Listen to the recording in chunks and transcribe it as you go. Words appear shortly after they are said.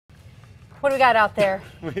What do we got out there?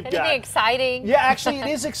 We've Anything got, exciting? Yeah, actually, it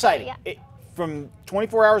is exciting. Yeah. From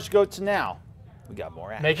 24 hours ago to now, we got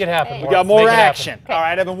more action. Make it happen. Hey. We got more action. Okay. All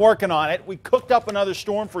right, I've been working on it. We cooked up another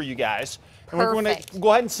storm for you guys. And we're going to go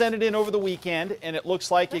ahead and send it in over the weekend, and it looks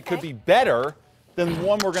like it could be better than the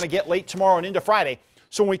one we're going to get late tomorrow and into Friday.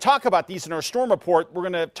 So when we talk about these in our storm report, we're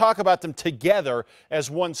going to talk about them together as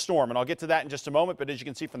one storm. And I'll get to that in just a moment. But as you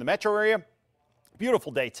can see from the metro area,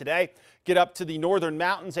 beautiful day today. Get up to the northern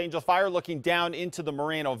mountains. Angel Fire looking down into the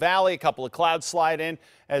Moreno Valley. A couple of clouds slide in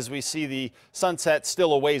as we see the sunset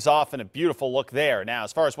still a ways off, and a beautiful look there. Now,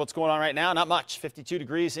 as far as what's going on right now, not much. 52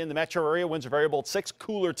 degrees in the metro area. Winds are variable at 6.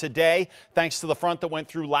 Cooler today thanks to the front that went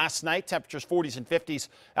through last night. Temperatures 40s and 50s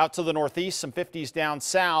out to the northeast, some 50s down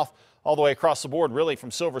south, all the way across the board, really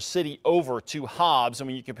from Silver City over to Hobbs. And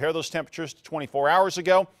when you compare those temperatures to 24 hours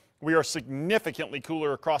ago, we are significantly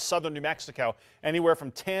cooler across southern New Mexico, anywhere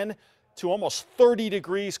from 10 to almost 30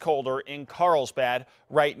 degrees colder in Carlsbad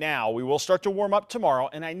right now. We will start to warm up tomorrow,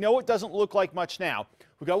 and I know it doesn't look like much now.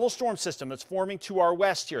 We've got a little storm system that's forming to our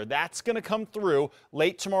west here. That's going to come through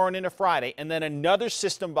late tomorrow and into Friday, and then another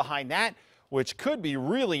system behind that, which could be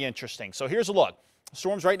really interesting. So here's a look.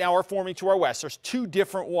 Storms right now are forming to our west. There's 2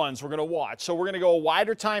 different ones we're going to watch. So we're going to go a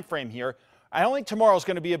wider time frame here. I don't think tomorrow is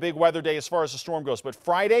going to be a big weather day as far as the storm goes, but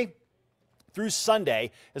Friday through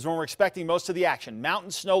Sunday is when we're expecting most of the action.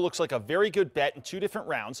 Mountain snow looks like a very good bet in 2 different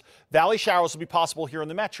rounds. Valley showers will be possible here in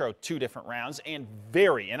the metro, 2 different rounds, and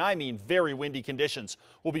I mean very windy conditions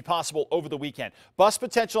will be possible over the weekend. Bust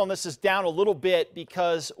potential on this is down a little bit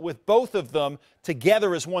because with both of them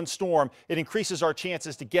together as one storm, it increases our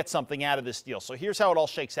chances to get something out of this deal. So here's how it all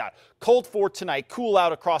shakes out. Cold for tonight, cool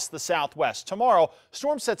out across the southwest. Tomorrow,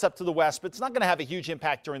 storm sets up to the west, but it's not going to have a huge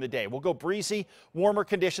impact during the day. We'll go breezy, warmer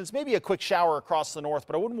conditions, maybe a quick shower across the north,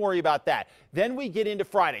 but I wouldn't worry about that. Then we get into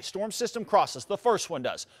Friday. Storm system crosses. The first one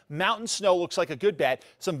does. Mountain snow looks like a good bet.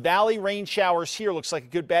 Some valley rain showers here looks like a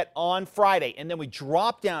good bet on Friday. And then we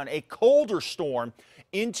drop down a colder storm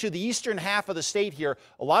into the eastern half of the state here.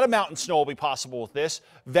 A lot of mountain snow will be possible with this.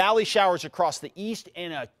 Valley showers across the east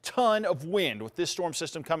and a ton of wind with this storm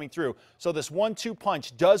system coming through. So this 1-2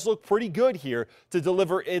 punch does look pretty good here to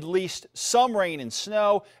deliver at least some rain and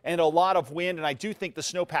snow and a lot of wind. And I do think the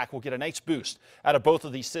snowpack will get a nice boost out of both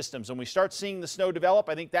of these systems. When we start seeing the snow develop,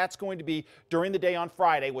 I think that's going to be during the day on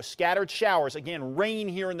Friday with scattered showers. Again, rain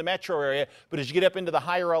here in the metro area, but as you get up into the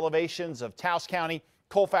higher elevations of Taos County,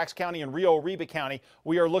 Colfax County, and Rio Arriba County,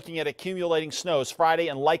 we are looking at accumulating snows Friday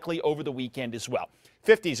and likely over the weekend as well.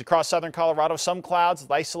 50s across southern Colorado, some clouds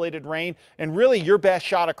with isolated rain, and really your best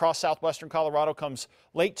shot across southwestern Colorado comes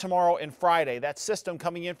late tomorrow and Friday. That system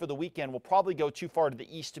coming in for the weekend will probably go too far to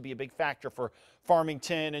the east to be a big factor for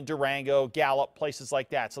Farmington and Durango, Gallup, places like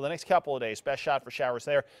that. So the next couple of days, best shot for showers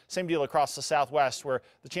there. Same deal across the southwest where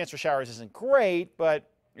the chance for showers isn't great, but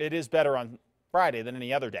it is better on Friday than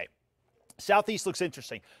any other day. Southeast looks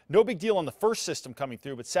interesting. No big deal on the first system coming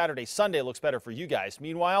through, but Saturday, Sunday looks better for you guys.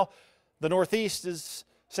 Meanwhile, the Northeast is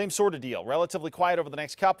same sort of deal. Relatively quiet over the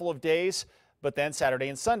next couple of days, but then Saturday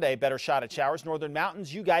and Sunday, better shot at showers. Northern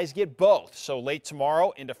mountains, you guys get both. So late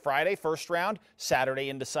tomorrow into Friday, first round. Saturday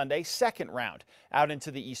into Sunday, second round. Out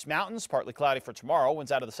into the East Mountains, partly cloudy for tomorrow.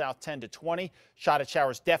 Winds out of the south 10 to 20. Shot at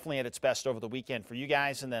showers definitely at its best over the weekend for you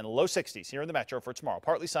guys. And then low 60s here in the metro for tomorrow.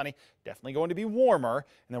 Partly sunny, definitely going to be warmer.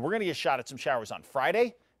 And then we're going to get shot at some showers on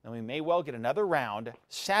Friday. Then we may well get another round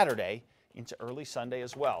Saturday into early Sunday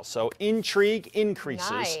as well. So intrigue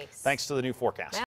increases thanks to the new forecast.